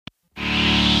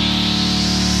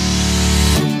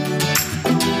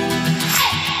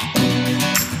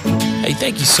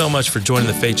Thank you so much for joining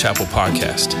the Faith Chapel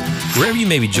podcast. Wherever you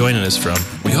may be joining us from,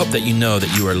 we hope that you know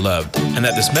that you are loved and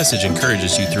that this message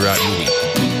encourages you throughout your week.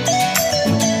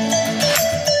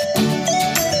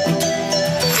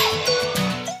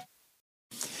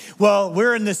 Well,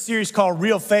 we're in this series called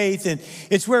Real Faith, and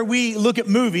it's where we look at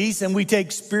movies and we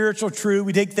take spiritual truth,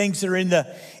 we take things that are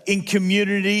in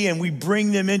community, and we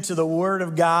bring them into the Word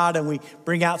of God, and we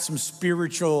bring out some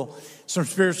spiritual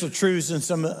truths in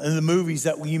some of the movies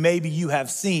that you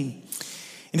have seen.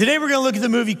 And today we're going to look at the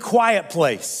movie Quiet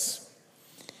Place.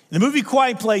 In the movie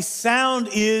Quiet Place, sound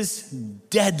is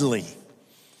deadly.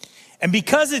 And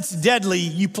because it's deadly,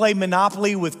 you play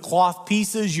Monopoly with cloth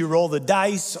pieces, you roll the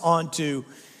dice onto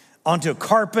a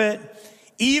carpet.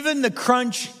 Even the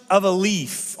crunch of a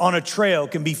leaf on a trail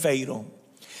can be fatal.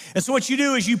 And so what you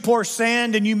do is you pour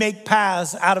sand and you make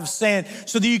paths out of sand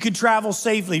so that you can travel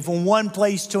safely from one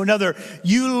place to another.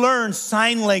 You learn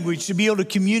sign language to be able to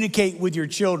communicate with your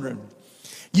children.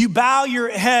 You bow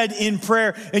your head in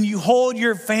prayer and you hold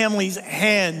your family's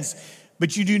hands,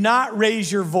 but you do not raise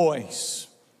your voice.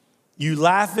 You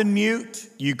laugh in mute,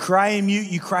 you cry in mute,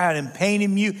 you cry out in pain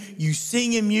in mute, you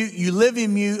sing in mute, you live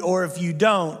in mute, or if you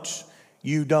don't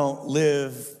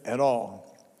live at all.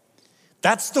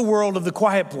 That's the world of The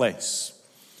Quiet Place.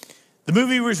 The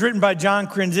movie was written by John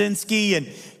Krasinski, and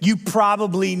you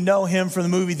probably know him from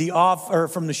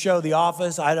from the show The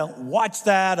Office. I don't watch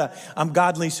that. I'm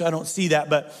godly, so I don't see that,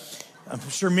 but I'm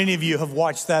sure many of you have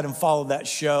watched that and followed that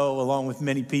show along with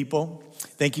many people.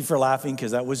 Thank you for laughing,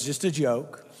 because that was just a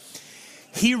joke.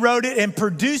 He wrote it and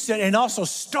produced it and also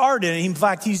starred in it. In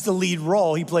fact, he's the lead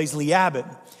role. He plays Lee Abbott.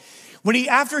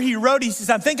 After he wrote, he says,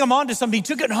 I think I'm onto something. He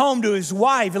took it home to his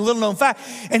wife, a little known fact.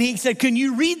 And he said, can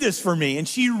you read this for me? And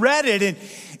she read it.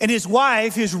 And his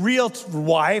wife, his real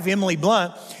wife, Emily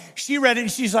Blunt, she read it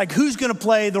and she's like, who's going to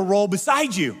play the role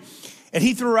beside you? And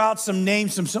he threw out some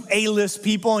names, some A-list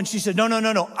people. And she said, no,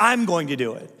 I'm going to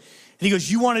do it. And he goes,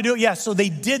 you want to do it? Yeah. So they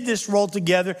did this role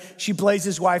together. She plays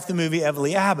his wife, the movie,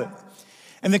 Emily Abbott.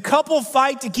 And the couple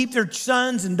fight to keep their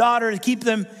sons and daughters, to keep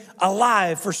them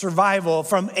alive for survival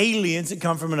from aliens that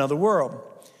come from another world.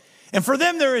 And for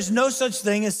them, there is no such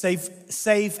thing as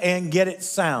safe and get it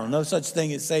sound. No such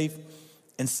thing as safe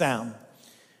and sound.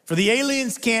 For the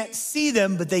aliens can't see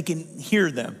them, but they can hear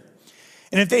them.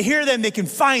 And if they hear them, they can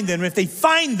find them. And if they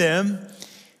find them,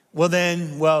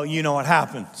 well, you know what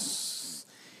happens.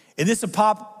 In this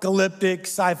apocalyptic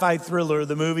sci-fi thriller,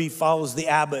 the movie follows the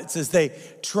Abbotts as they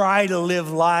try to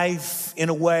live life in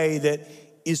a way that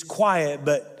is quiet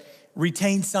but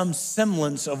retains some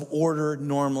semblance of order,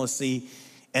 normalcy,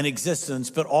 and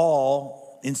existence, but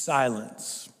all in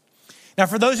silence. Now,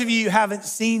 for those of you who haven't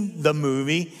seen the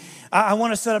movie, I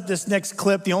want to set up this next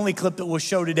clip, the only clip that we'll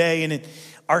show today, and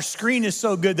our screen is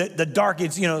so good that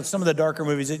it's some of the darker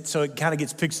movies, so it kind of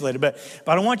gets pixelated, but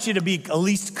I want you to be at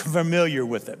least familiar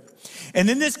with it. And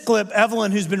in this clip,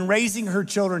 Evelyn, who's been raising her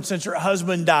children since her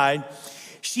husband died,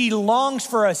 she longs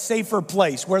for a safer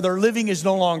place where their living is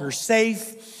no longer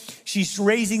safe. She's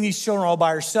raising these children all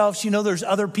by herself. She knows there's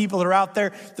other people that are out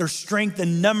there. There's strength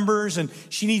in numbers, and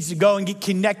she needs to go and get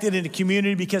connected in a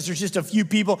community because there's just a few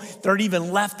people that aren't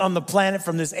even left on the planet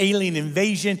from this alien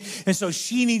invasion. And so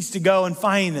she needs to go and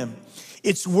find them.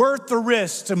 It's worth the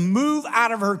risk to move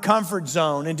out of her comfort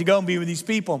zone and to go and be with these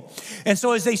people. And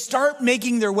so as they start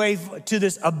making their way to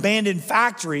this abandoned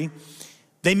factory,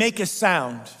 they make a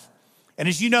sound. And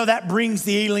as you know, that brings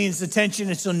the aliens' attention.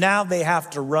 And so now they have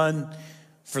to run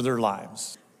for their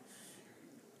lives.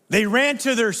 They ran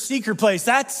to their secret place.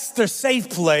 That's their safe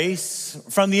place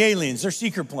from the aliens, their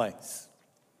secret place.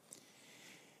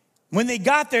 When they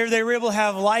got there, they were able to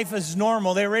have life as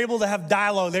normal. They were able to have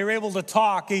dialogue. They were able to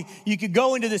talk. You could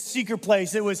go into this secret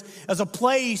place. It was as a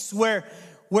place where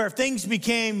things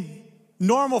became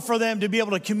normal for them to be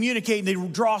able to communicate and they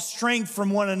draw strength from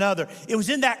one another. It was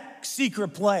in that secret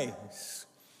place.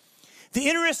 The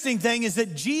interesting thing is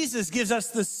that Jesus gives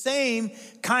us the same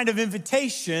kind of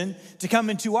invitation to come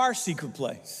into our secret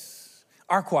place,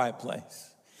 our quiet place.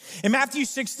 In Matthew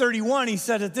 6:31, he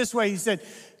said it this way. He said,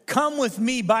 come with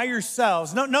me by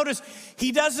yourselves. Notice,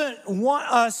 he doesn't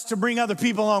want us to bring other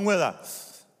people along with us.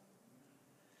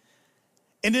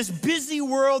 In this busy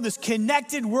world, this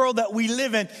connected world that we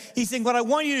live in, he's saying, what I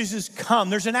want you to do is just come.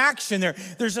 There's an action there.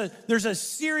 There's a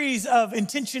series of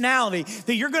intentionality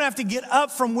that you're going to have to get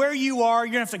up from where you are.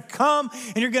 You're going to have to come,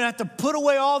 and you're going to have to put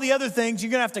away all the other things.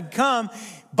 You're going to have to come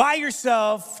by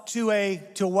yourself to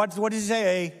what does he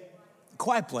say? A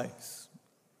quiet place.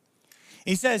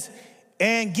 He says,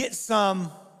 and get some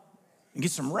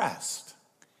rest.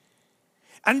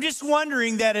 I'm just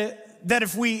wondering that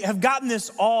if we have gotten this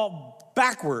all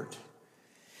backward,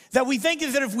 That we think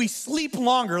is that if we sleep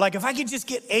longer, like if I could just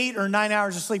get 8 or 9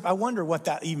 hours of sleep, I wonder what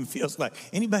that even feels like.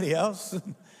 Anybody else?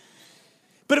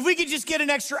 But if we could just get an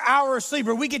extra hour of sleep,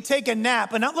 or we could take a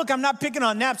nap. And look, I'm not picking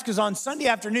on naps, because on Sunday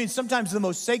afternoon, sometimes the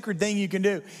most sacred thing you can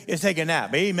do is take a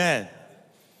nap. Amen.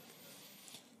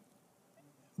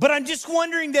 But I'm just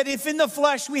wondering that if in the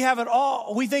flesh we have it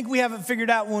all, we think we have it figured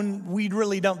out when we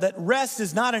really don't. That rest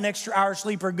is not an extra hour of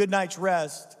sleep or a good night's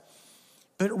rest.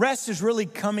 But rest is really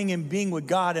coming and being with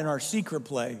God in our secret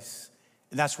place.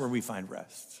 And that's where we find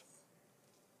rest.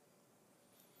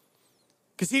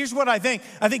 Because here's what I think.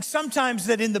 I think sometimes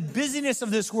that in the busyness of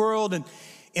this world and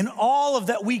in all of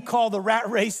that we call the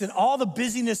rat race and all the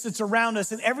busyness that's around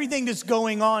us and everything that's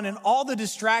going on and all the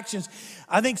distractions,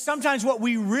 I think sometimes what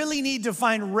we really need to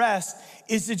find rest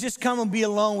is to just come and be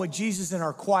alone with Jesus in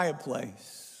our quiet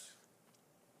place.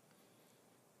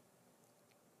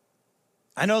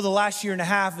 I know the last year and a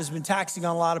half has been taxing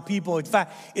on a lot of people. In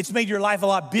fact, it's made your life a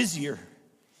lot busier.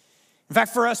 In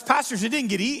fact, for us pastors, it didn't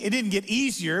get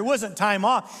easier. It wasn't time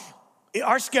off.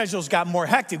 Our schedules got more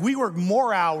hectic. We worked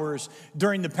more hours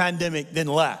during the pandemic than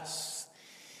less.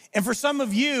 And for some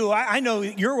of you, I know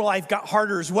your life got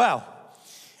harder as well.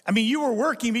 I mean, you were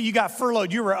working, but you got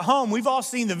furloughed. You were at home. We've all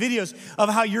seen the videos of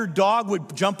how your dog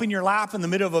would jump in your lap in the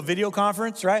middle of a video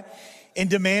conference, right? And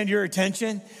demand your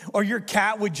attention. Or your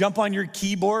cat would jump on your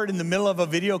keyboard in the middle of a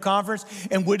video conference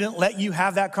and wouldn't let you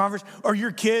have that conference. Or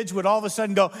your kids would all of a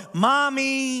sudden go,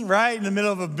 "Mommy," right? In the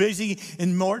middle of a busy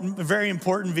and very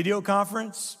important video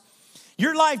conference.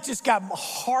 Your life just got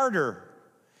harder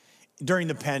during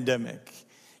the pandemic.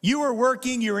 You were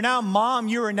working, you were now a mom,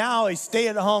 you were now a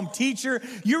stay-at-home teacher.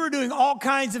 You were doing all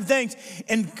kinds of things.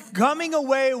 And coming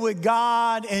away with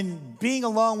God and being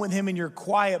alone with him in your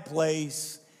quiet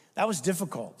place, that was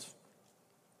difficult.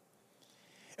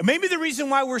 And maybe the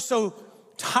reason why we're so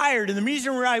tired and the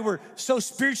reason why we're so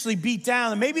spiritually beat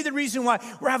down, and maybe the reason why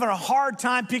we're having a hard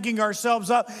time picking ourselves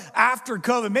up after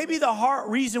COVID, maybe the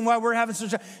reason why we're having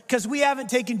such a, because we haven't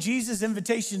taken Jesus'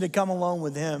 invitation to come alone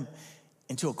with him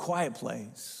into a quiet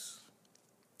place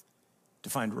to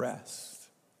find rest.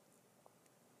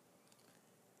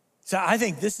 So I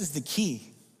think this is the key.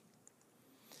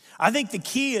 I think the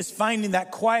key is finding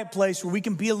that quiet place where we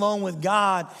can be alone with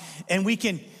God and we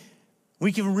can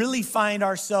really find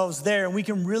ourselves there and we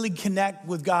can really connect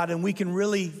with God and we can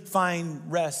really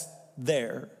find rest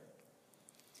there.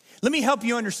 Let me help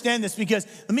you understand this, because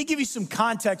let me give you some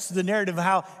context to the narrative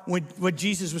of what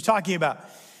Jesus was talking about.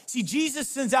 See, Jesus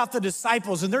sends out the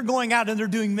disciples and they're going out and they're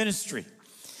doing ministry.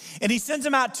 And he sends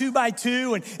them out 2 by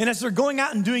 2. And as they're going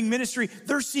out and doing ministry,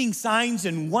 they're seeing signs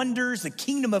and wonders. The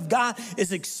kingdom of God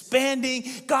is expanding.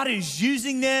 God is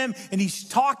using them and he's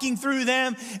talking through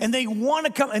them. And they want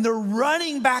to come and they're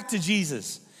running back to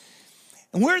Jesus.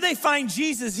 And where they find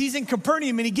Jesus, he's in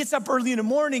Capernaum and he gets up early in the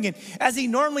morning. And as he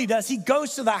normally does, he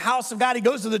goes to the house of God. He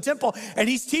goes to the temple and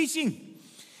he's teaching.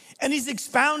 And he's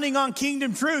expounding on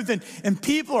kingdom truth, and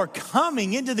people are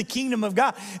coming into the kingdom of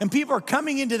God, and people are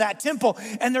coming into that temple,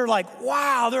 and they're like,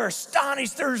 wow, they're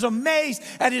astonished, they're amazed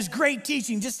at his great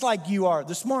teaching, just like you are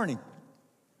this morning.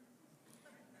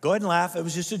 Go ahead and laugh. It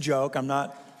was just a joke. I'm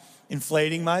not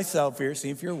inflating myself here.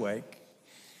 See if you're awake.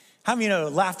 How many of you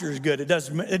know laughter is good? It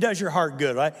does your heart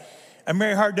good, right? A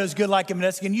merry heart does good like a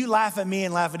medicine. You laugh at me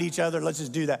and laugh at each other. Let's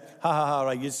just do that. Ha, ha, ha.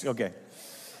 Right? Okay.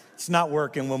 It's not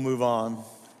working. We'll move on.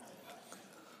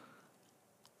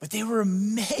 But they were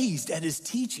amazed at his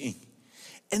teaching.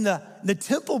 And the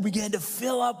temple began to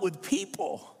fill up with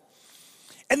people.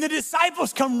 And the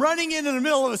disciples come running in the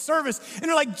middle of a service and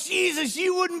they're like, Jesus,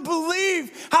 you wouldn't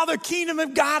believe how the kingdom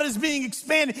of God is being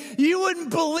expanded. You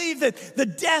wouldn't believe that the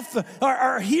deaf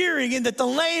are hearing and that the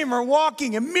lame are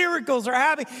walking and miracles are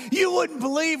happening. You wouldn't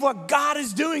believe what God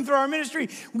is doing through our ministry.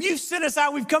 You sent us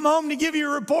out. We've come home to give you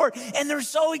a report. And they're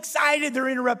so excited, they're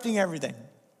interrupting everything.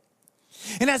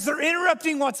 And as they're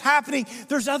interrupting what's happening,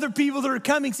 there's other people that are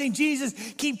coming saying, Jesus,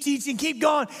 keep teaching, keep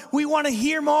going. We want to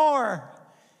hear more.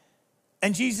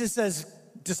 And Jesus says,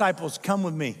 disciples, come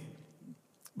with me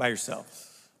by yourselves.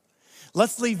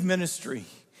 Let's leave ministry.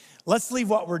 Let's leave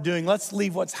what we're doing. Let's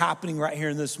leave what's happening right here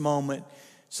in this moment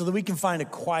so that we can find a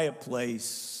quiet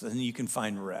place and you can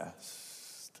find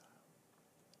rest.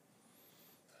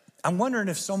 I'm wondering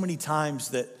if so many times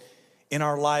that in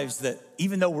our lives that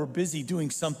even though we're busy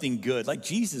doing something good, like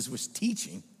Jesus was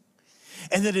teaching,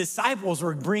 and the disciples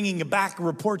were bringing back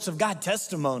reports of God,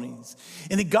 testimonies,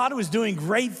 and that God was doing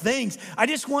great things. I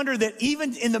just wonder that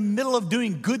even in the middle of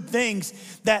doing good things,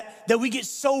 that we get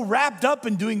so wrapped up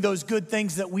in doing those good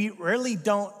things that we really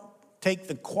don't take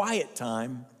the quiet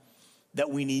time that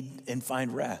we need and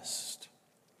find rest.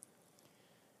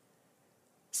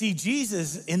 See,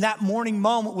 Jesus in that morning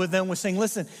moment with them was saying,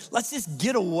 listen, let's just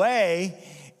get away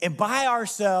and by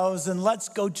ourselves and let's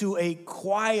go to a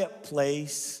quiet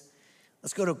place.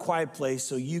 Let's go to a quiet place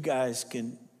so you guys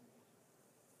can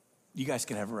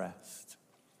have rest.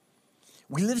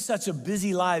 We live such a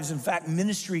busy lives. In fact,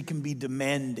 ministry can be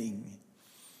demanding.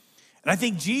 And I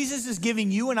think Jesus is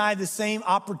giving you and I the same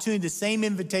opportunity, the same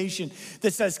invitation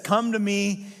that says, come to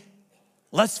me,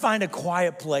 let's find a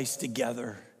quiet place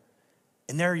together.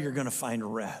 And there you're gonna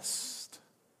find rest.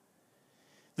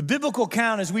 The biblical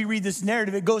account, as we read this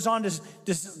narrative, it goes on to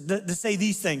say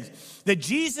these things. That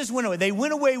Jesus went away. They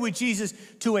went away with Jesus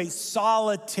to a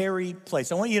solitary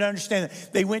place. I want you to understand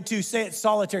that. They went to, say it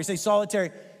solitary, say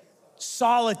solitary,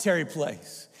 solitary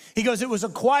place. He goes, it was a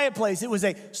quiet place. It was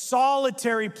a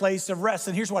solitary place of rest.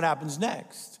 And here's what happens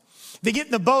next. They get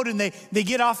in the boat and they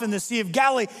get off in the Sea of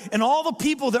Galilee, and all the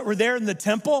people that were there in the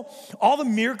temple, all the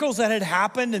miracles that had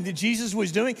happened and that Jesus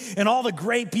was doing, and all the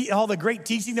great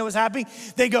teaching that was happening,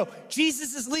 they go,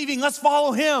 Jesus is leaving, let's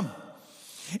follow him.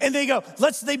 And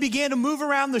they began to move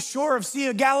around the shore of Sea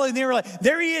of Galilee, and they were like,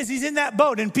 there he is, he's in that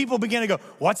boat. And people began to go,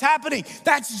 what's happening?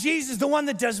 That's Jesus, the one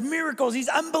that does miracles. He's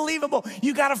unbelievable.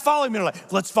 You got to follow him. And they're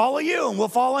like, let's follow you, and we'll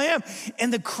follow him.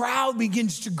 And the crowd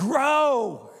begins to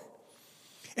grow.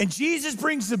 And Jesus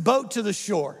brings the boat to the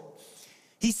shore.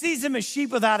 He sees them as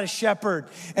sheep without a shepherd.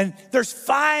 And there's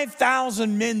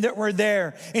 5,000 men that were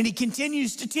there. And he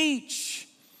continues to teach.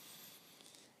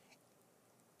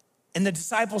 And the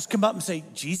disciples come up and say,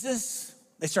 Jesus,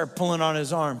 they start pulling on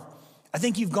his arm. I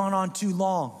think you've gone on too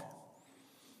long.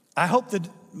 I hope that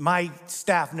my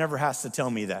staff never has to tell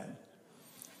me that,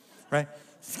 right?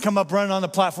 Come up running on the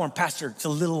platform, Pastor, it's a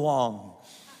little long.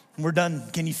 We're done.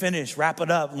 Can you finish? Wrap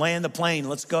it up. Land the plane.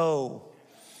 Let's go.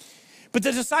 But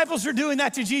the disciples are doing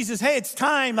that to Jesus. Hey, it's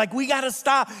time. Like, we got to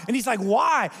stop. And he's like,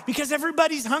 why? Because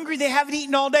everybody's hungry. They haven't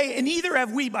eaten all day. And neither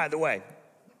have we, by the way.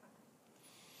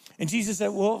 And Jesus said,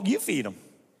 well, you feed them.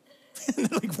 And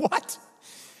they're like, what?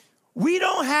 We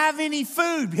don't have any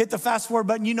food. Hit the fast forward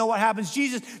button. You know what happens.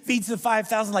 Jesus feeds the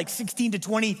 5,000, like 16 to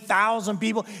 20,000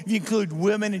 people, if you include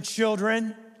women and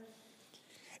children.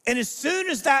 And as soon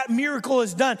as that miracle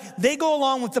is done, they go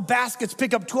along with the baskets,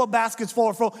 pick up 12 baskets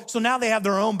full. So now they have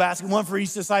their own basket, one for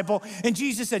each disciple. And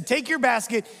Jesus said, take your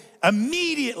basket,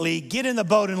 immediately get in the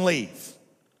boat and leave.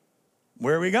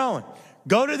 Where are we going?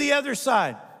 Go to the other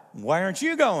side. Why aren't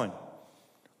you going?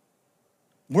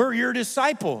 We're your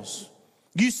disciples.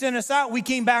 You sent us out. We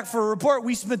came back for a report.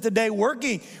 We spent the day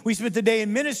working. We spent the day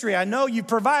in ministry. I know you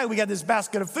provide. We got this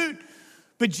basket of food.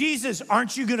 But Jesus,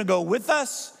 aren't you going to go with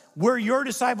us? We're your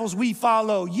disciples, we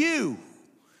follow you.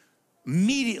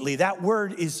 Immediately, that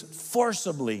word is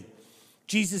forcibly.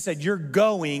 Jesus said, you're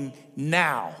going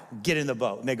now. Get in the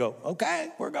boat. And they go, okay,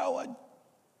 we're going.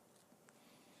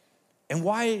 And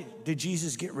why did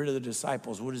Jesus get rid of the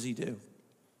disciples? What does he do?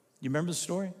 You remember the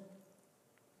story?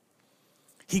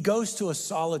 He goes to a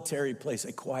solitary place,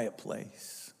 a quiet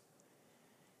place.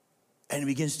 And he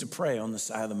begins to pray on the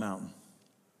side of the mountain.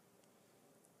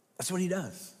 That's what he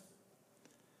does.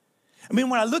 I mean,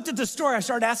 when I looked at the story, I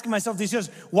started asking myself these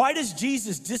questions. Why does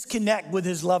Jesus disconnect with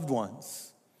his loved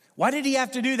ones? Why did he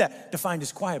have to do that? To find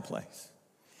his quiet place.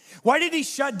 Why did he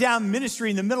shut down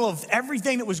ministry in the middle of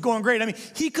everything that was going great? I mean,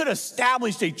 he could have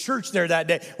established a church there that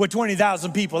day with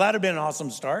 20,000 people. That would have been an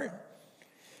awesome start.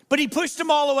 But he pushed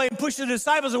them all away and pushed the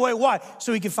disciples away. Why?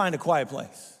 So he could find a quiet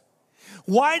place.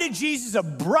 Why did Jesus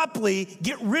abruptly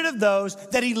get rid of those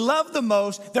that he loved the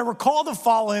most, that were called to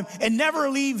follow him and never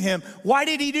leave him? Why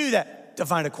did he do that? To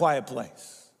find a quiet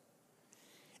place.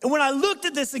 And when I looked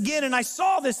at this again and I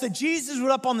saw this, that Jesus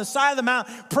was up on the side of the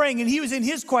mountain praying and he was in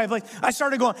his quiet place, I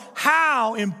started going,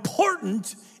 how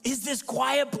important is this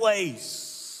quiet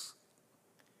place?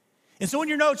 And so in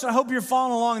your notes, I hope you're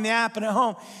following along in the app and at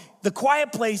home, the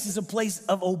quiet place is a place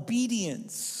of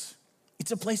obedience.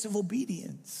 It's a place of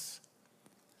obedience.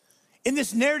 In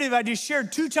this narrative I just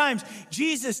shared 2 times,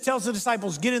 Jesus tells the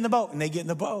disciples, get in the boat, and they get in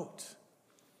the boat.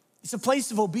 It's a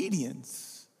place of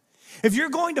obedience. If you're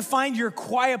going to find your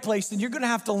quiet place, then you're going to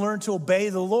have to learn to obey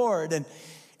the Lord. And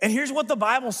here's what the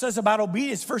Bible says about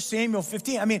obedience, 1 Samuel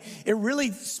 15. I mean, it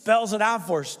really spells it out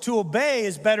for us. To obey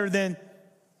is better than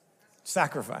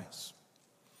sacrifice.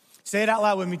 Say it out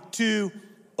loud with me. To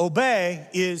obey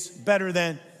is better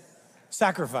than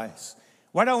sacrifice.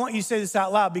 Why do I want you to say this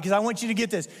out loud? Because I want you to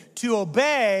get this. To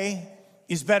obey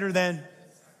is better than,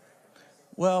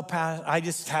 well, I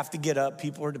just have to get up.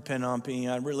 People are dependent on me.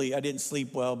 I didn't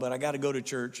sleep well, but I got to go to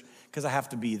church because I have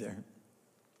to be there.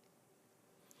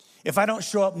 If I don't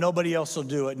show up, nobody else will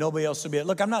do it. Nobody else will be it.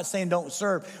 Look, I'm not saying don't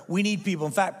serve. We need people.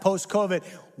 In fact, post-COVID,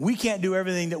 we can't do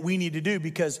everything that we need to do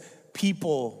because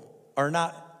people are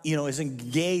not, as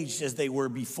engaged as they were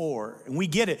before. And we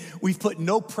get it. We've put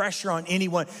no pressure on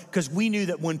anyone because we knew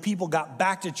that when people got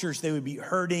back to church, they would be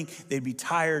hurting, they'd be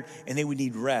tired, and they would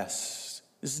need rest.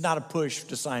 This is not a push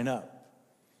to sign up.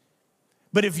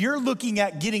 But if you're looking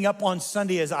at getting up on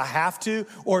Sunday as I have to,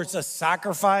 or it's a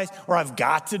sacrifice, or I've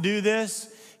got to do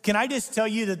this, can I just tell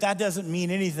you that doesn't mean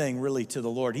anything really to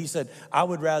the Lord? He said, I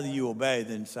would rather you obey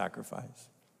than sacrifice.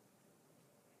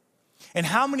 And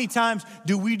how many times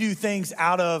do we do things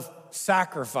out of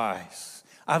sacrifice?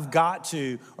 I've got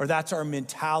to, or that's our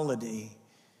mentality,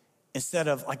 instead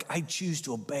of like, I choose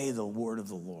to obey the word of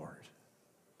the Lord.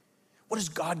 What has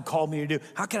God called me to do?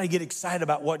 How can I get excited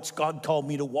about what God called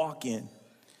me to walk in?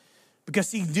 Because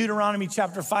see, Deuteronomy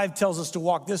chapter 5 tells us to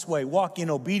walk this way, walk in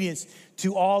obedience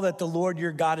to all that the Lord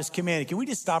your God has commanded. Can we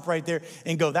just stop right there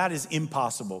and go, that is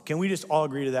impossible? Can we just all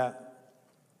agree to that?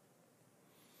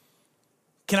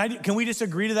 Can we just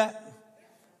agree to that?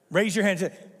 Raise your hand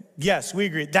and say, yes, we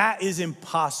agree. That is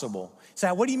impossible.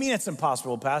 So what do you mean it's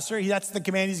impossible, Pastor? That's the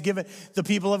command he's given the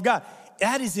people of God.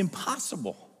 That is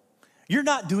impossible. You're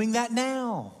not doing that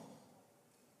now.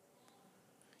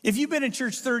 If you've been in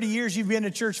church 30 years, you've been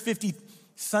in church 50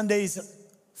 Sundays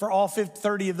for all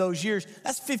 30 of those years,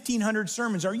 that's 1,500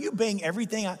 sermons. Are you obeying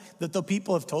everything that the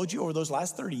people have told you over those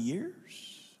last 30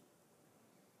 years?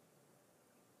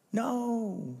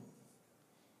 No.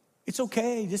 It's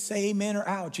okay. Just say amen or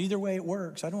ouch. Either way it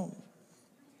works.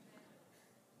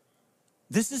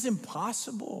 This is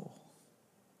impossible.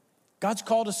 God's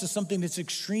called us to something that's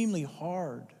extremely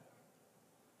hard.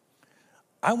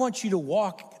 I want you to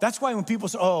walk. That's why when people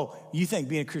say, oh, you think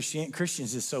being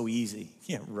Christians is so easy.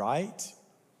 Yeah, right?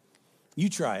 You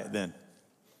try it then.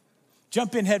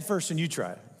 Jump in head first and you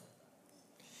try it.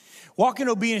 Walk in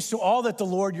obedience to all that the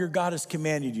Lord your God has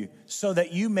commanded you, so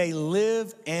that you may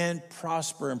live and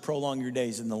prosper and prolong your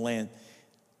days in the land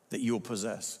that you will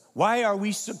possess. Why are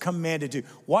we commanded to?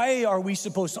 Why are we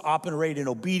supposed to operate in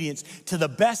obedience to the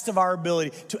best of our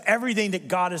ability to everything that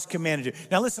God has commanded to?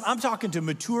 Now listen, I'm talking to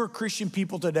mature Christian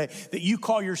people today that you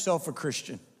call yourself a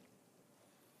Christian.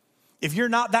 If you're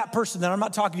not that person, then I'm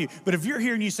not talking to you. But if you're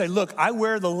here and you say, look, I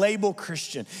wear the label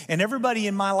Christian, and everybody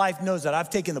in my life knows that.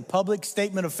 I've taken the public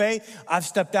statement of faith. I've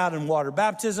stepped out in water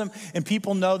baptism, and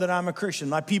people know that I'm a Christian.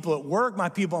 My people at work, my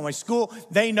people at my school,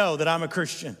 they know that I'm a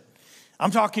Christian. I'm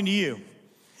talking to you.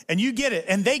 And you get it,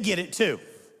 and they get it too,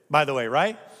 by the way,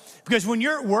 right? Because when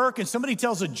you're at work and somebody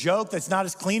tells a joke that's not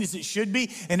as clean as it should be,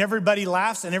 and everybody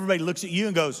laughs, and everybody looks at you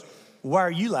and goes, why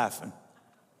are you laughing?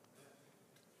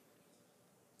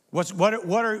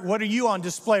 What are you on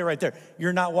display right there?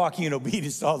 You're not walking in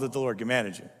obedience to all that the Lord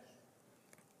commanded you.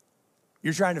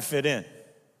 You're trying to fit in.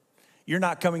 You're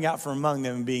not coming out from among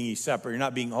them and being ye separate. You're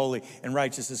not being holy and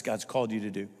righteous as God's called you to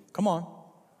do. Come on.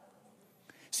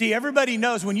 See, everybody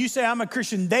knows when you say I'm a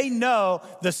Christian, they know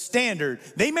the standard.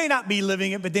 They may not be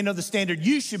living it, but they know the standard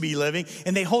you should be living,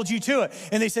 and they hold you to it.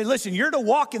 And they say, listen, you're to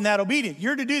walk in that obedience.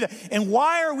 You're to do that. And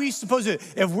why are we supposed to?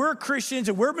 If we're Christians,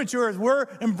 if we're mature, if we're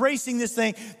embracing this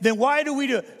thing, then why do we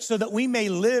do it? So that we may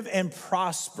live and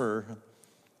prosper.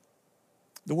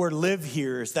 The word live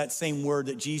here is that same word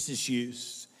that Jesus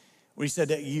used when he said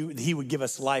that he would give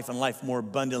us life and life more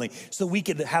abundantly, so we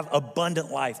could have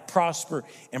abundant life, prosper,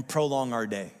 and prolong our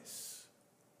days.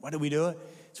 Why do we do it?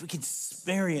 So we can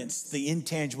experience the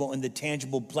intangible and the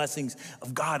tangible blessings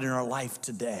of God in our life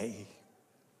today.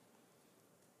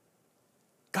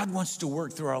 God wants to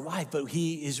work through our life, but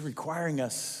he is requiring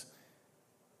us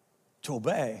to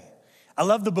obey. I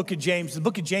love the book of James. The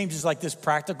book of James is like this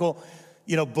practical,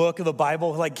 book of the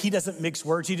Bible. Like, he doesn't mix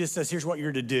words. He just says, here's what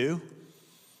you're to do.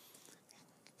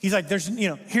 He's like,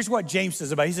 here's what James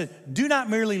says about it. He said, do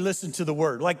not merely listen to the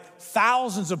word, like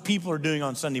thousands of people are doing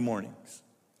on Sunday mornings.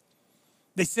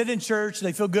 They sit in church,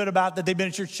 they feel good about that. They've been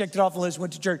in church, checked it off the list,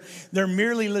 went to church. They're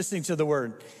merely listening to the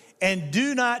word. And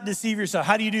do not deceive yourself.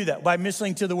 How do you do that? By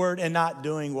listening to the word and not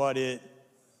doing what it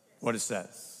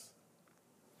says.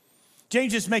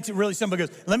 James just makes it really simple. He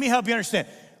goes, let me help you understand.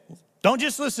 Don't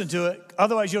just listen to it,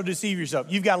 otherwise you'll deceive yourself.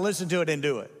 You've got to listen to it and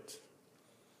do it.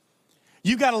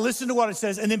 You got to listen to what it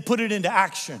says and then put it into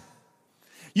action.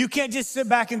 You can't just sit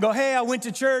back and go, hey, I went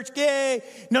to church, yay.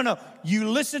 No. You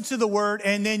listen to the word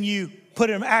and then you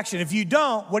put it in action. If you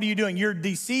don't, what are you doing? You're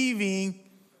deceiving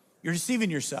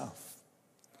yourself.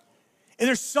 And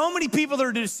there's so many people that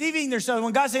are deceiving themselves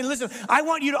when God's saying, listen, I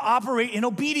want you to operate in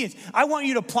obedience. I want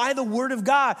you to apply the word of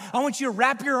God. I want you to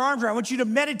wrap your arms around. I want you to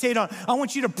meditate on. I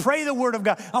want you to pray the word of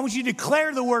God. I want you to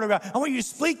declare the word of God. I want you to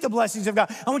speak the blessings of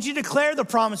God. I want you to declare the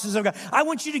promises of God. I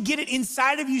want you to get it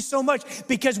inside of you so much,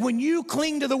 because when you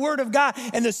cling to the word of God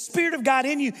and the Spirit of God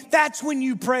in you, that's when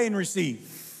you pray and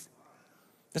receive.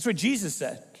 That's what Jesus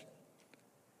said.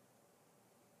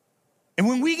 And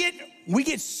when we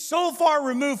get so far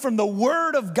removed from the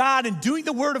Word of God and doing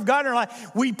the Word of God in our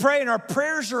life, we pray and our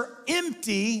prayers are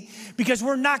empty because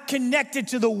we're not connected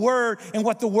to the Word and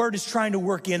what the Word is trying to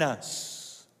work in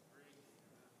us.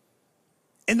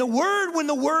 And when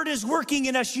the Word is working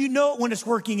in us, you know it when it's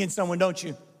working in someone, don't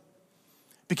you?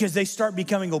 Because they start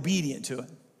becoming obedient to it.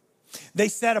 They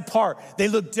set apart, they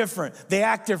look different, they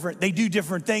act different, they do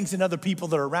different things than other people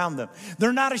that are around them.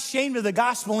 They're not ashamed of the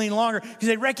gospel any longer because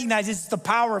they recognize it's the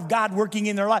power of God working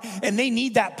in their life, and they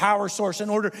need that power source in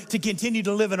order to continue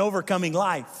to live an overcoming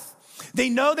life. They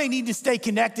know they need to stay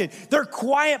connected. Their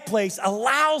quiet place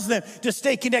allows them to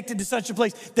stay connected to such a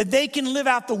place that they can live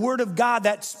out the Word of God.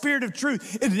 That Spirit of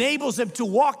truth enables them to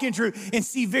walk in truth and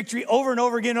see victory over and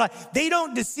over again in life. They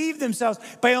don't deceive themselves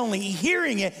by only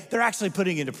hearing it. They're actually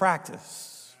putting it into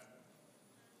practice.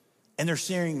 And they're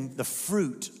seeing the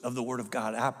fruit of the Word of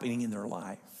God happening in their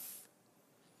life.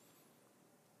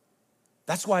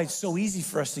 That's why it's so easy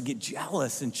for us to get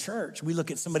jealous in church. We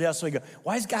look at somebody else and we go,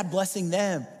 why is God blessing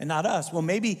them and not us? Well,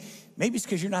 maybe it's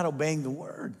because you're not obeying the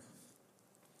Word.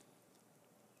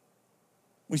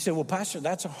 We say, well, Pastor,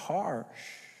 that's harsh.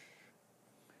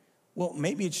 Well,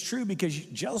 maybe it's true because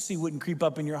jealousy wouldn't creep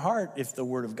up in your heart if the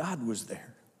Word of God was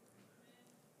there.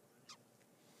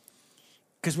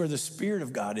 Because where the Spirit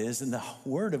of God is and the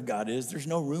Word of God is, there's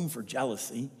no room for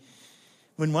jealousy.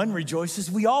 When one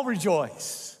rejoices, we all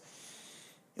rejoice.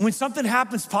 And when something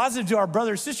happens positive to our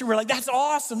brother or sister, we're like, that's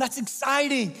awesome, that's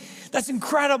exciting, that's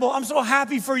incredible, I'm so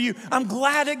happy for you. I'm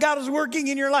glad that God is working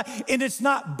in your life. And it's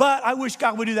not, but I wish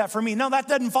God would do that for me. No, that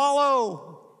doesn't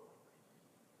follow.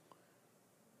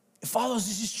 It follows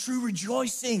is just true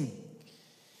rejoicing.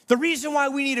 The reason why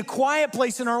we need a quiet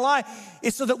place in our life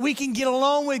is so that we can get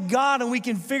alone with God and we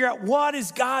can figure out what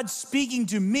is God speaking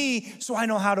to me so I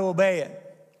know how to obey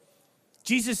it.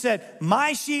 Jesus said,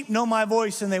 my sheep know my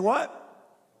voice and they what?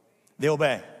 They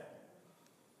obey.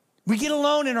 We get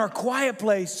alone in our quiet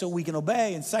place so we can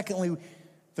obey. And secondly,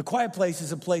 the quiet place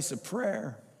is a place of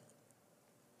prayer.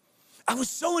 I was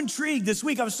so intrigued this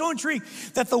week. I was so intrigued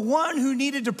that the one who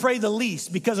needed to pray the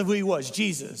least because of who he was,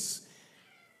 Jesus,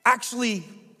 actually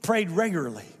prayed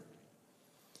regularly.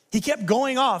 He kept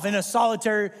going off in a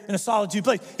solitude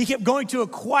place. He kept going to a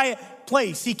quiet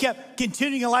place. He kept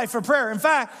continuing a life of prayer. In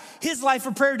fact, his life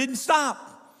of prayer didn't stop.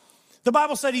 The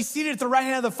Bible said he's seated at the right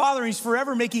hand of the Father, and he's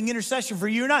forever making intercession for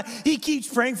you and I. He keeps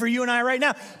praying for you and I right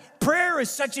now. Prayer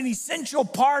is such an essential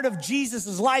part of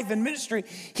Jesus' life and ministry.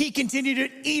 He continued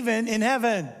it even in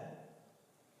heaven. And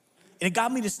it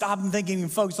got me to stop and thinking,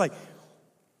 folks, like,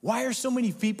 why are so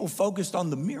many people focused on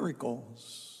the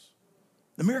miracles?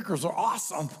 The miracles are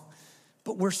awesome,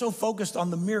 but we're so focused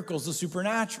on the miracles, the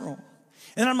supernatural.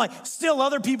 And I'm like, still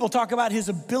other people talk about his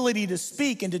ability to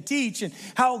speak and to teach and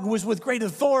how it was with great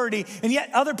authority. And yet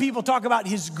other people talk about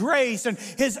his grace and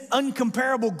his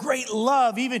uncomparable great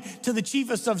love, even to the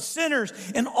chiefest of sinners.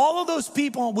 And all of those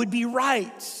people would be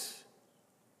right.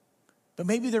 But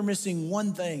maybe they're missing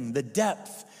one thing. The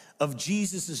depth of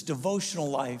Jesus's devotional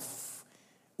life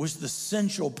was the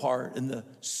central part and the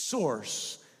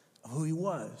source of who he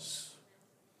was.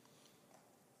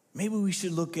 Maybe we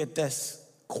should look at this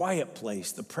quiet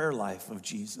place, the prayer life of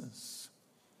Jesus.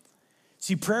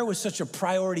 See, prayer was such a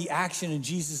priority action in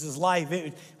Jesus'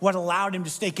 life. What allowed him to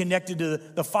stay connected to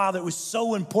the Father. It was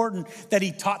so important that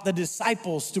he taught the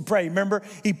disciples to pray. Remember,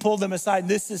 he pulled them aside.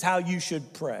 This is how you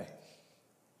should pray.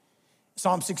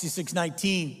 Psalm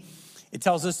 66:19, it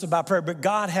tells us about prayer. But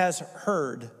God has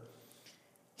heard.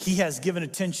 He has given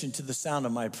attention to the sound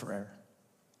of my prayer.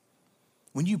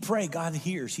 When you pray, God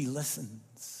hears, he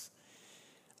listens.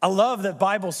 I love that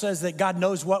Bible says that God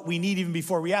knows what we need even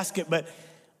before we ask it, but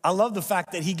I love the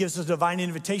fact that he gives us a divine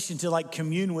invitation to like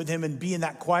commune with him and be in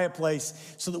that quiet place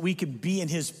so that we could be in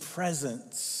his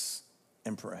presence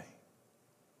and pray.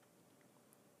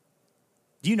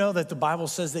 Do you know that the Bible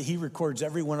says that he records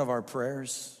every one of our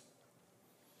prayers?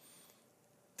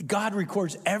 God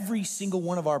records every single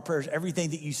one of our prayers.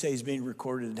 Everything that you say is being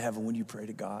recorded in heaven when you pray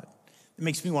to God. It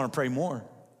makes me want to pray more.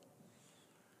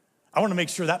 I want to make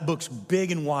sure that book's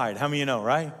big and wide. How many of you know,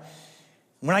 right?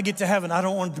 When I get to heaven, I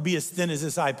don't want it to be as thin as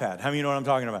this iPad. How many of you know what I'm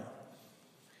talking about?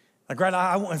 Like,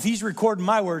 right, if he's recording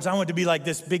my words, I want it to be like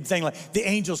this big thing. Like the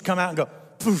angels come out and go,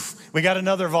 poof, we got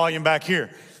another volume back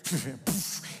here.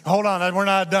 Poof, hold on, we're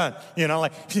not done. You know,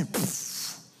 like,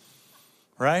 poof,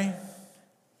 right?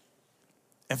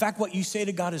 In fact, what you say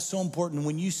to God is so important.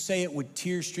 When you say it with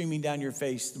tears streaming down your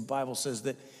face, the Bible says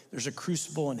that there's a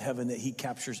crucible in heaven that he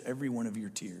captures every one of your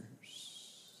tears.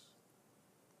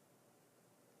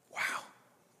 Wow.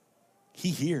 He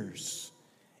hears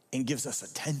and gives us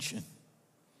attention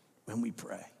when we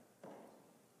pray.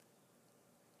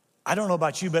 I don't know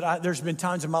about you, but there's been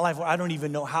times in my life where I don't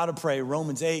even know how to pray.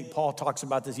 Romans 8, Paul talks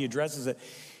about this. He addresses it.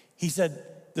 He said,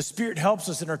 the Spirit helps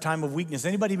us in our time of weakness.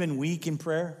 Anybody been weak in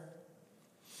prayer?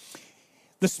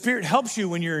 The Spirit helps you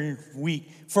when you're weak.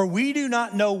 For we do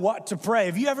not know what to pray.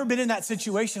 Have you ever been in that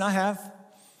situation? I have.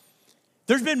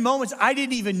 There's been moments I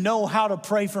didn't even know how to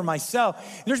pray for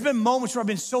myself. There's been moments where I've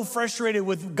been so frustrated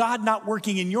with God not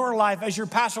working in your life as your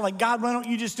pastor. Like, God, why don't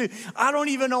you just do? I don't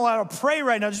even know how to pray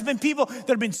right now. There's been people that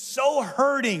have been so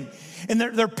hurting and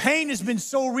their pain has been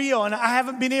so real. And I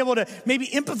haven't been able to maybe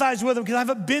empathize with them because I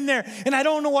haven't been there and I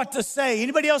don't know what to say.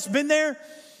 Anybody else been there?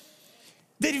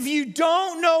 That if you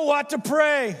don't know what to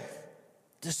pray,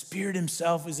 the Spirit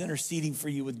himself is interceding for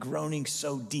you with groaning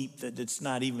so deep that it's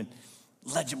not even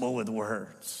legible with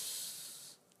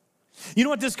words. You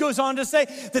know what this goes on to say?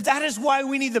 That is why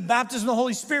we need the baptism of the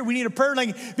Holy Spirit. We need a prayer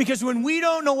language, because when we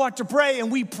don't know what to pray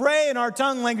and we pray in our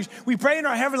tongue language, we pray in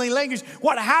our heavenly language,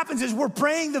 what happens is we're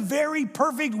praying the very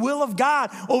perfect will of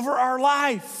God over our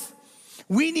life.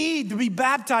 We need to be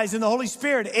baptized in the Holy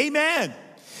Spirit. Amen.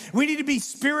 We need to be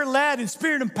Spirit-led and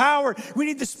Spirit-empowered. We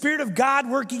need the Spirit of God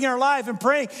working in our life and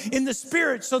praying in the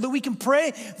Spirit so that we can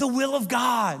pray the will of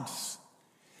God.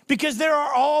 Because there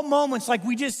are all moments, like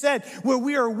we just said, where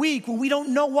we are weak, when we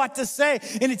don't know what to say.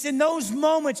 And it's in those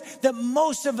moments that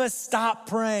most of us stop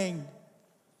praying.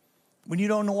 When you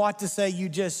don't know what to say, you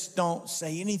just don't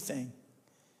say anything.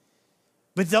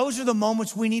 But those are the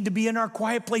moments we need to be in our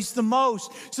quiet place the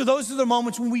most. So those are the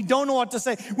moments when we don't know what to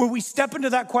say, where we step into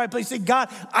that quiet place and say, God,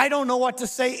 I don't know what to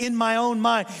say in my own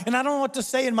mind, and I don't know what to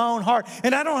say in my own heart,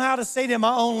 and I don't know how to say it in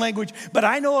my own language, but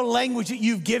I know a language that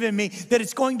you've given me that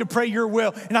it's going to pray your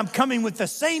will, and I'm coming with the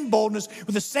same boldness,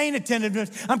 with the same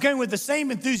attentiveness, I'm coming with the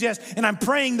same enthusiasm, and I'm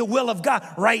praying the will of God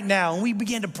right now. And we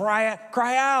begin to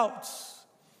cry out.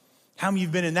 How many of you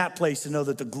have been in that place to know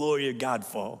that the glory of God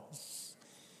falls?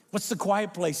 What's the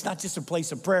quiet place? Not just a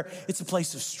place of prayer, it's a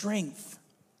place of strength.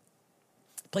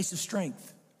 A place of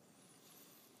strength.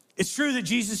 It's true that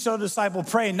Jesus told the disciple,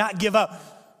 pray and not give up.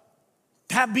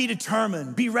 Be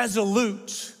determined, be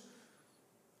resolute.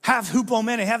 Have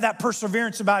hupomene, have that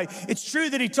perseverance about you. It's true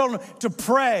that he told them to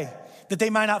pray that they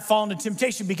might not fall into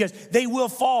temptation, because they will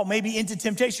fall maybe into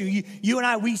temptation. You and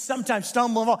I, we sometimes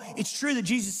stumble and fall. It's true that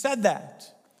Jesus said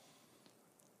that.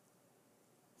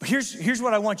 But here's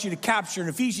what I want you to capture in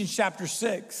Ephesians chapter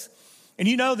 6. And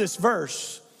you know this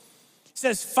verse. It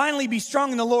says, finally be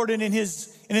strong in the Lord and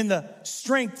in the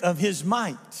strength of his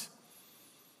might.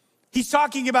 He's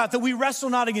talking about that we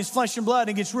wrestle not against flesh and blood,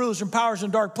 against rulers and powers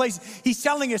in dark places. He's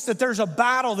telling us that there's a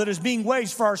battle that is being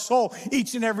waged for our soul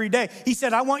each and every day. He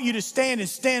said, I want you to stand and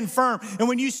stand firm. And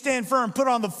when you stand firm, put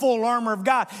on the full armor of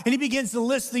God. And he begins to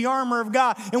list the armor of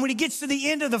God. And when he gets to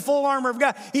the end of the full armor of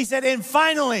God, he said, and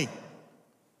finally,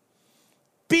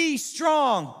 be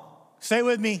strong. Say it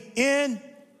with me.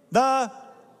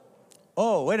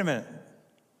 Oh, wait a minute.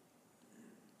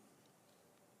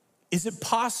 Is it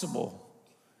possible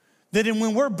that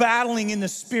when we're battling in the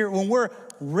Spirit, when we're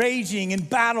raging in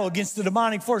battle against the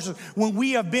demonic forces, when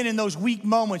we have been in those weak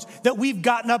moments, that we've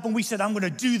gotten up and we said, I'm going to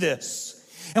do this.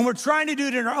 And we're trying to do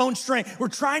it in our own strength. We're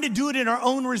trying to do it in our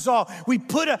own resolve. We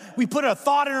put a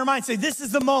thought in our mind, say, this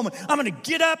is the moment. I'm going to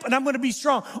get up and I'm going to be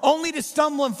strong, only to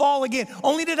stumble and fall again,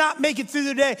 only to not make it through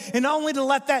the day, and only to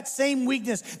let that same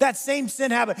weakness, that same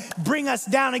sin habit bring us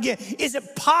down again. Is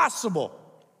it possible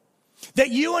that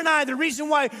you and I, the reason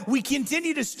why we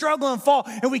continue to struggle and fall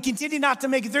and we continue not to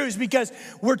make it through is because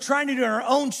we're trying to do it in our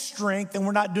own strength and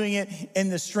we're not doing it in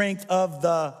the strength of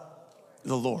the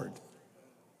Lord?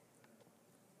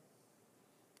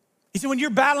 He said, when you're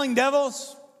battling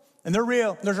devils, and they're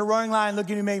real, there's a roaring lion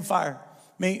looking to make fire,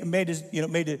 may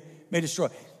destroy.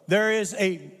 There is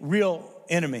a real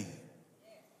enemy.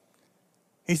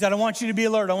 He said, I want you to be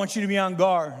alert. I want you to be on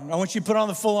guard. I want you to put on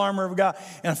the full armor of God.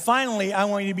 And finally, I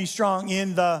want you to be strong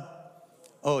in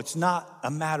it's not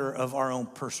a matter of our own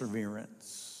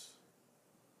perseverance.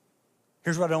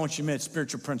 Here's what I want you to admit,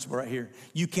 spiritual principle right here.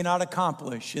 You cannot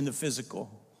accomplish in the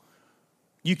physical.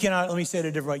 Let me say it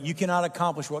a different way. You cannot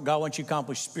accomplish what God wants you to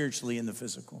accomplish spiritually in the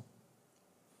physical.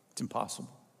 It's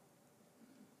impossible.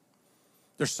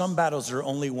 There's some battles that are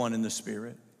only won in the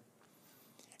Spirit.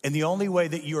 And the only way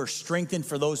that you are strengthened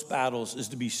for those battles is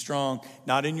to be strong,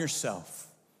 not in yourself,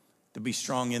 to be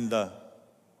strong in the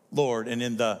Lord and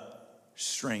in the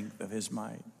strength of his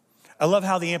might. I love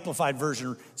how the Amplified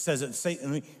Version says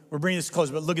it. We're bringing this close,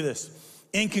 but look at this.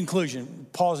 In conclusion,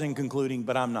 Paul's in concluding,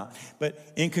 but I'm not. But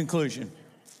in conclusion,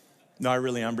 no,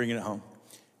 I'm bringing it home.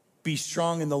 Be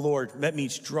strong in the Lord. That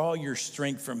means draw your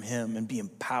strength from him and be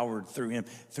empowered through him,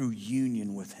 through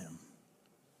union with him.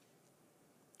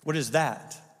 What is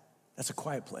that? That's a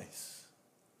quiet place.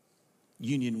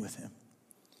 Union with him.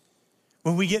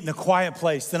 When we get in a quiet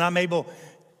place, then I'm able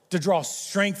to draw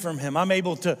strength from him. I'm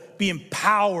able to be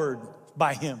empowered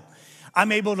by him.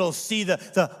 I'm able to see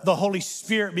the Holy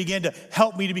Spirit begin to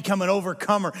help me to become an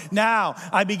overcomer. Now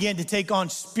I begin to take on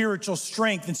spiritual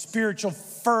strength and spiritual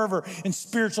fervor and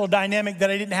spiritual dynamic that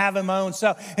I didn't have in my own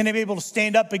self. And I'm able to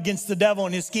stand up against the devil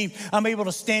and his scheme. I'm able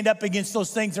to stand up against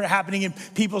those things that are happening in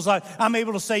people's lives. I'm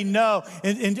able to say no,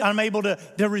 and I'm able to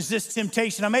resist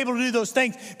temptation. I'm able to do those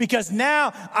things because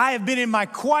now I have been in my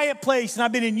quiet place and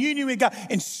I've been in union with God.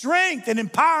 And strength and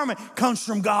empowerment comes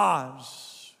from God.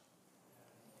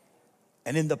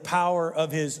 And in the power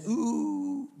of his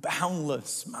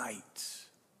boundless might.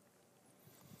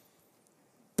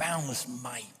 Boundless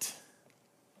might.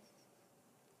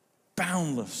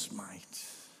 Boundless might.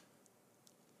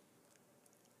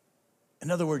 In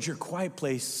other words, your quiet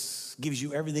place gives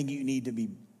you everything you need to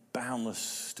be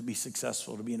boundless, to be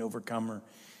successful, to be an overcomer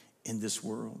in this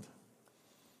world.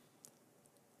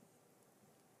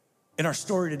 In our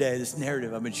story today, this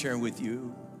narrative I've been sharing with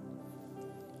you,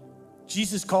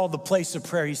 Jesus called the place of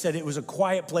prayer. He said it was a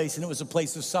quiet place and it was a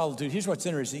place of solitude. Here's what's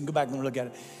interesting. You can go back and look at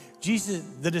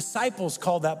it. The disciples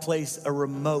called that place a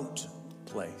remote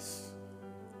place.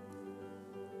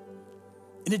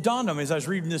 And it dawned on me as I was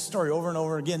reading this story over and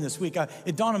over again this week,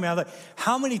 it dawned on me, I was like,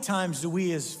 how many times do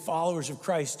we as followers of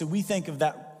Christ, do we think of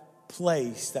that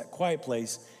place, that quiet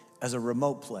place, as a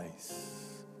remote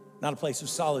place? Not a place of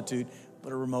solitude,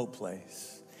 but a remote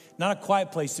place. Not a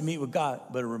quiet place to meet with God,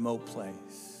 but a remote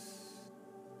place.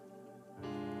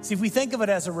 See, if we think of it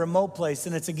as a remote place,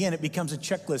 then it becomes a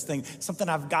checklist thing, something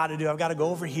I've got to do. I've got to go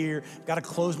over here. I've got to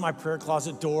close my prayer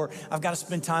closet door. I've got to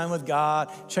spend time with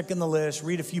God, check in the list,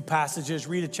 read a few passages,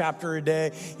 read a chapter a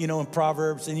day, in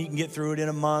Proverbs, and you can get through it in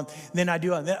a month. And then I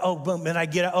do it, boom, then I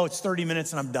get it, it's 30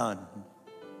 minutes and I'm done.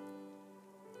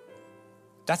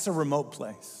 That's a remote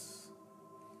place,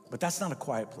 but that's not a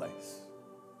quiet place.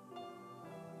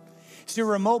 See, a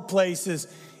remote place is,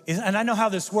 and I know how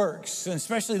this works, and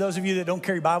especially those of you that don't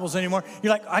carry Bibles anymore,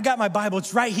 you're like, I got my Bible,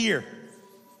 it's right here.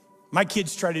 My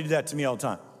kids try to do that to me all the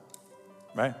time,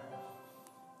 right?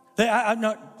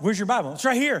 Where's your Bible? It's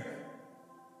right here.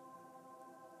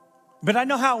 But I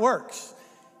know how it works.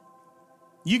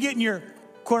 You get in your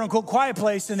quote unquote quiet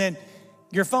place and then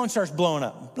your phone starts blowing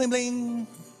up. Bling, bling.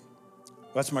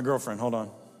 That's my girlfriend, hold on.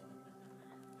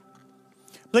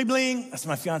 Bling, bling, that's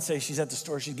my fiance. She's at the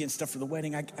store. She's getting stuff for the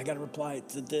wedding. I got to reply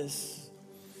to this.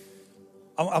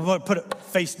 I'm going to put it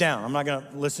face down. I'm not going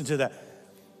to listen to that.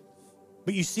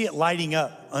 But you see it lighting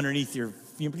up underneath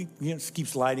it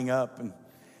keeps lighting up. And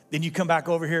then you come back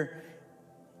over here.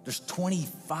 There's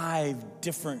 25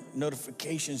 different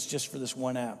notifications just for this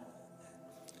one app.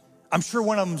 I'm sure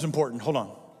one of them is important. Hold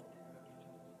on.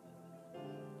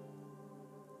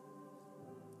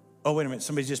 Oh, wait a minute.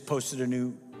 Somebody just posted a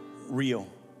new reel.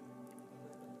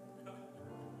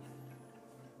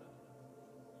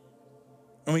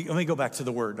 Let me go back to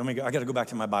the word. I got to go back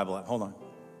to my Bible app. Hold on.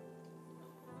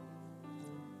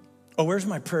 Oh, where's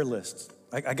my prayer list?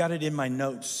 I got it in my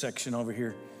notes section over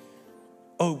here.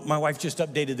 Oh, my wife just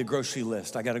updated the grocery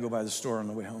list. I got to go by the store on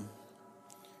the way home.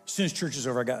 As soon as church is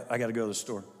over, I got to go to the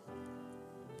store.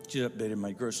 She updated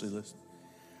my grocery list.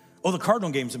 Oh, the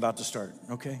Cardinal game's about to start.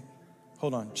 Okay.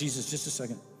 Hold on. Jesus, just a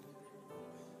second.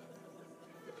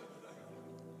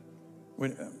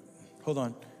 Wait, hold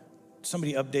on.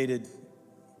 Somebody updated.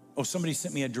 Oh, somebody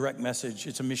sent me a direct message.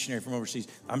 It's a missionary from overseas.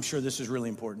 I'm sure this is really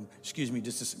important. Excuse me,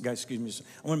 guys, excuse me.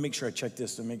 I want to make sure I check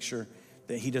this to make sure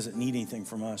that he doesn't need anything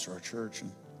from us or our church.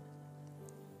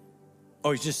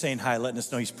 Oh, he's just saying hi, letting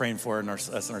us know he's praying for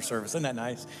us in our service. Isn't that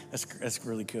nice? That's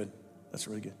really good. That's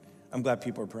really good. I'm glad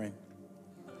people are praying.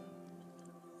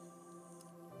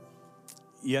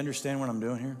 You understand what I'm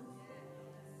doing here?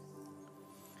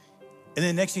 And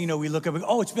then next thing you know, we look up and go,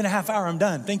 oh, it's been a half hour, I'm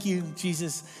done. Thank you,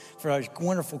 Jesus, for our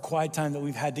wonderful quiet time that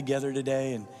we've had together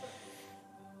today.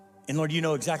 And Lord, you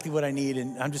know exactly what I need,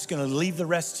 and I'm just gonna leave the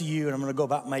rest to you, and I'm gonna go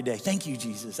about my day. Thank you,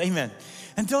 Jesus, amen.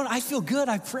 And I feel good,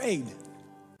 I prayed.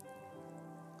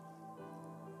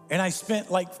 And I spent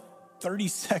like 30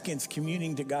 seconds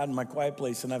communing to God in my quiet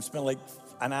place, and I've spent like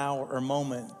an hour or a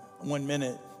moment, 1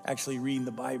 minute, actually reading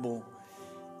the Bible.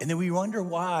 And then we wonder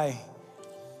why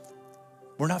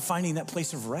we're not finding that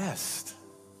place of rest.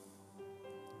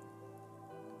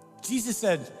 Jesus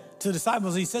said to the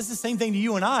disciples, he says the same thing to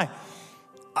you and I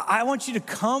want you to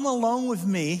come along with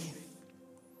me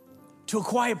to a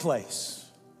quiet place.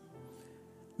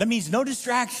 That means no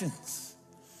distractions.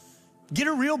 Get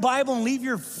a real Bible and leave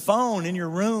your phone in your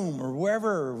room or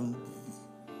wherever.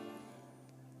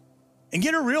 And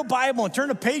get a real Bible and turn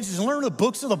the pages and learn the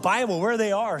books of the Bible where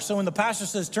they are. So when the pastor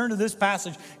says, turn to this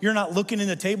passage, you're not looking in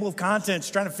the table of contents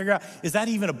trying to figure out, is that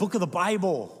even a book of the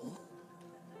Bible?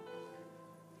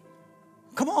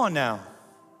 Come on now.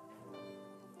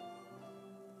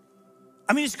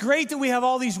 I mean, it's great that we have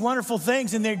all these wonderful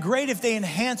things, and they're great if they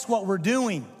enhance what we're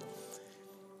doing.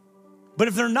 But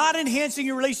if they're not enhancing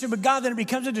your relationship with God, then it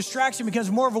becomes a distraction,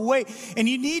 becomes more of a weight. And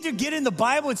you need to get in the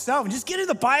Bible itself and just get in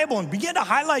the Bible and begin to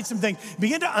highlight some things,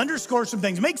 begin to underscore some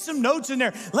things, make some notes in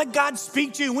there. Let God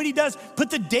speak to you. When he does, put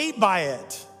the date by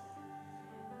it.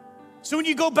 So when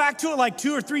you go back to it like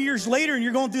 2 or 3 years later and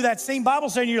you're going through that same Bible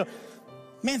study and you go,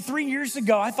 man, 3 years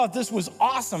ago, I thought this was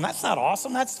awesome. That's not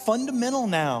awesome. That's fundamental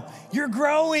now. You're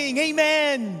growing.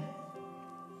 Amen.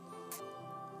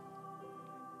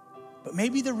 But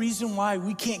maybe the reason why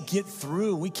we can't get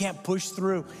through, we can't push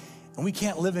through, and we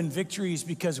can't live in victory is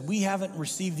because we haven't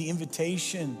received the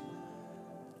invitation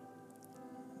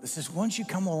that says, once you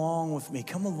come along with me,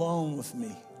 come alone with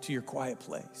me to your quiet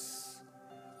place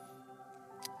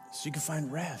so you can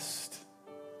find rest.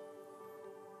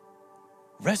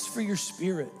 Rest for your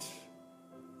spirit,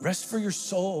 rest for your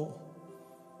soul,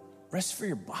 rest for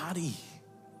your body,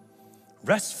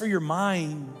 rest for your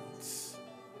mind.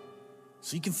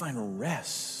 So you can find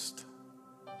rest.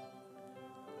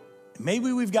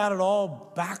 Maybe we've got it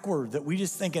all backward, that we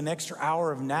just think an extra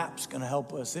hour of nap's gonna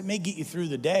help us. It may get you through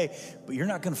the day, but you're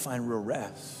not gonna find real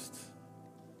rest.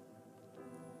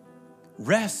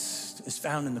 Rest is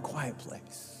found in the quiet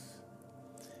place.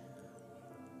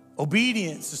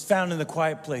 Obedience is found in the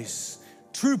quiet place.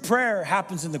 True prayer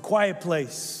happens in the quiet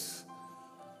place.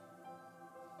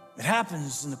 It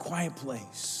happens in the quiet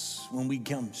place when we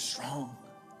become strong.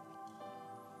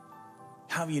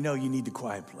 How do you know you need the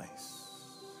quiet place?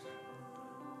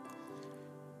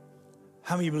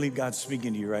 How many of you believe God's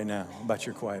speaking to you right now about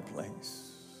your quiet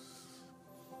place?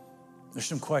 There's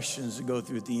some questions to go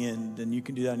through at the end, and you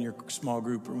can do that in your small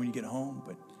group or when you get home.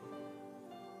 But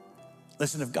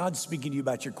listen, if God's speaking to you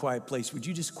about your quiet place, would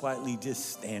you just quietly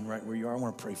just stand right where you are? I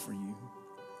want to pray for you.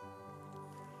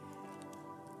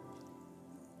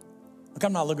 Look,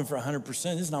 I'm not looking for 100%. This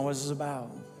is not what this is about.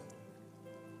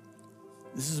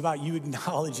 This is about you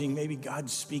acknowledging maybe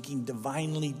God's speaking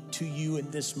divinely to you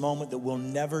in this moment that we'll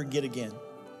never get again.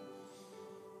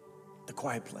 The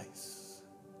quiet place.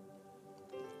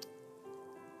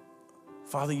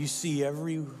 Father, you see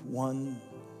everyone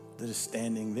that is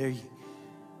standing there.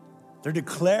 They're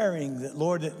declaring that,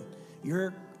 Lord, that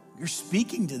you're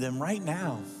speaking to them right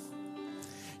now.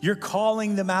 You're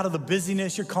calling them out of the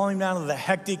busyness. You're calling them out of the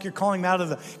hectic. You're calling them out of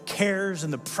the cares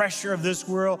and the pressure of this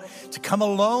world to come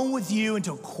alone with you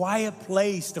into a quiet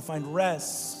place to find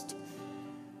rest,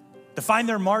 to find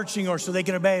their marching orders so they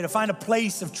can obey, to find a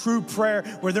place of true prayer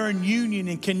where they're in union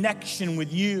and connection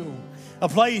with you, a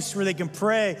place where they can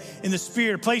pray in the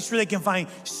Spirit, a place where they can find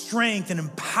strength and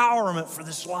empowerment for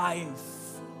this life.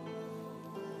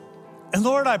 And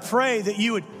Lord, I pray that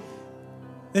you would,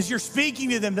 as you're speaking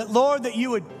to them, that Lord, that you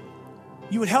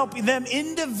would help them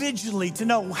individually to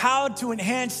know how to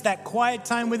enhance that quiet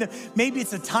time with them. Maybe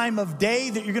it's a time of day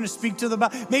that you're gonna speak to them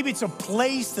about. Maybe it's a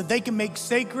place that they can make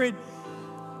sacred.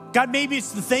 God, maybe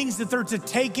it's the things that they're to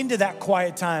take into that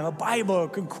quiet time, a Bible, a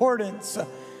concordance.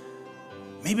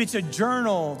 Maybe it's a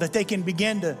journal that they can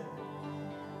begin to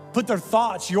put their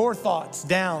thoughts, your thoughts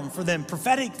down for them,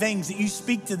 prophetic things that you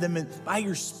speak to them by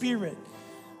your Spirit.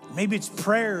 Maybe it's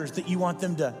prayers that you want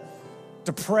them to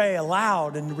pray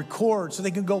aloud and record so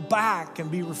they can go back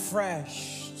and be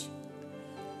refreshed.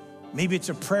 Maybe it's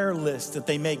a prayer list that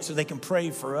they make so they can pray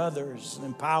for others and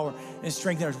empower and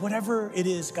strengthen others. Whatever it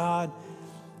is, God,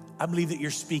 I believe that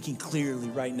you're speaking clearly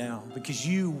right now because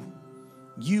you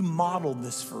modeled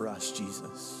this for us,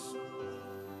 Jesus.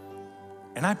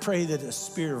 And I pray that a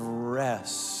spirit of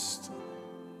rest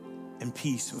and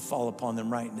peace would fall upon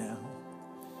them right now.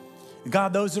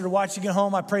 God, those that are watching at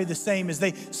home, I pray the same as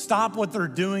they stop what they're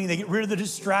doing, they get rid of the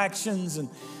distractions and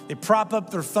they prop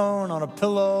up their phone on a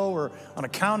pillow or on a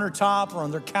countertop or on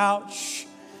their couch.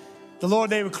 The Lord,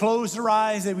 they would close their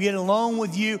eyes, they would get alone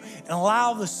with you and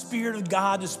allow the Spirit of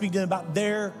God to speak to them about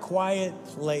their quiet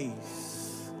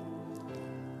place.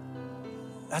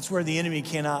 That's where the enemy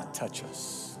cannot touch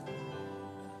us.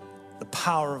 The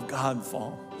power of God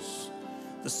falls.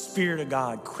 The Spirit of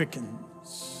God quickens.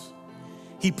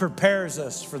 He prepares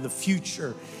us for the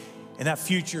future, and that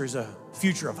future is a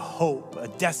future of hope, a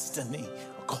destiny,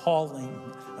 a calling,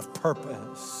 of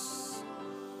purpose.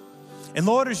 And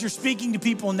Lord, as you're speaking to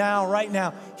people now, right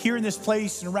now, here in this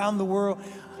place and around the world,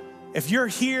 If you're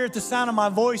here at the sound of my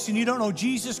voice and you don't know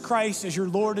Jesus Christ as your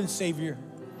Lord and Savior,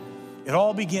 it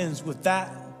all begins with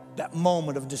that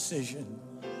moment of decision.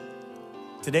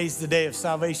 Today's the day of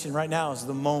salvation. Right now is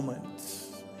the moment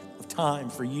of time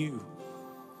for you.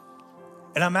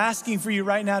 And I'm asking for you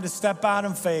right now to step out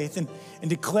in faith and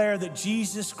declare that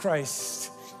Jesus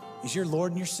Christ is your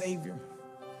Lord and your Savior.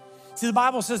 See, the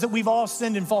Bible says that we've all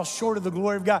sinned and fall short of the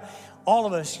glory of God. All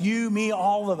of us, you, me,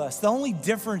 all of us. The only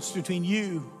difference between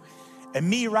you and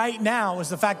me right now is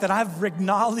the fact that I've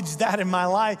acknowledged that in my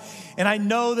life, and I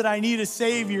know that I need a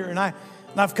Savior, and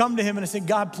I've come to him and I said,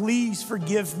 God, please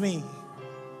forgive me.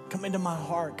 Come into my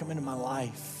heart, come into my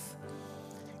life.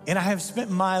 And I have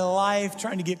spent my life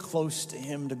trying to get close to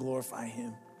him to glorify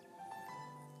him.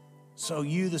 So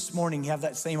you this morning have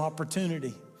that same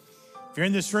opportunity. If you're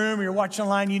in this room or you're watching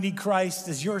online, you need Christ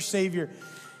as your Savior.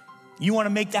 You want to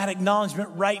make that acknowledgement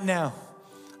right now.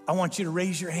 I want you to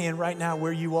raise your hand right now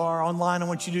where you are. Online, I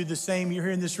want you to do the same. You're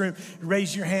here in this room,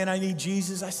 raise your hand. I need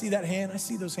Jesus. I see that hand. I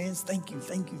see those hands. Thank you,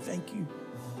 thank you, thank you.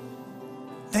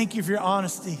 Thank you for your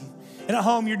honesty. And at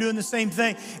home, you're doing the same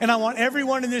thing. And I want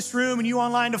everyone in this room and you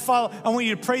online to follow. I want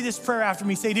you to pray this prayer after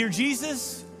me. Say, dear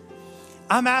Jesus,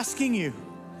 I'm asking you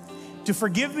to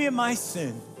forgive me of my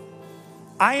sin.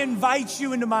 I invite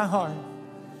you into my heart.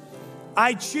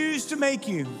 I choose to make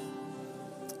you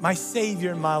my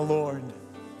Savior and my Lord.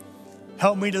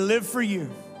 Help me to live for you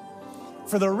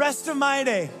for the rest of my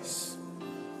days.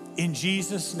 In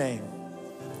Jesus' name,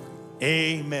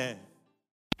 amen.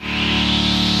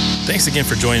 Thanks again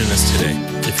for joining us today.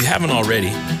 If you haven't already,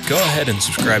 go ahead and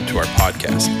subscribe to our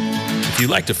podcast. If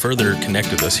you'd like to further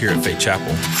connect with us here at Faith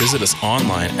Chapel, visit us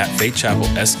online at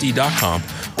faithchapelsd.com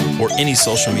or any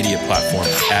social media platform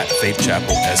at Faith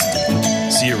Chapel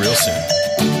SD. See you real soon.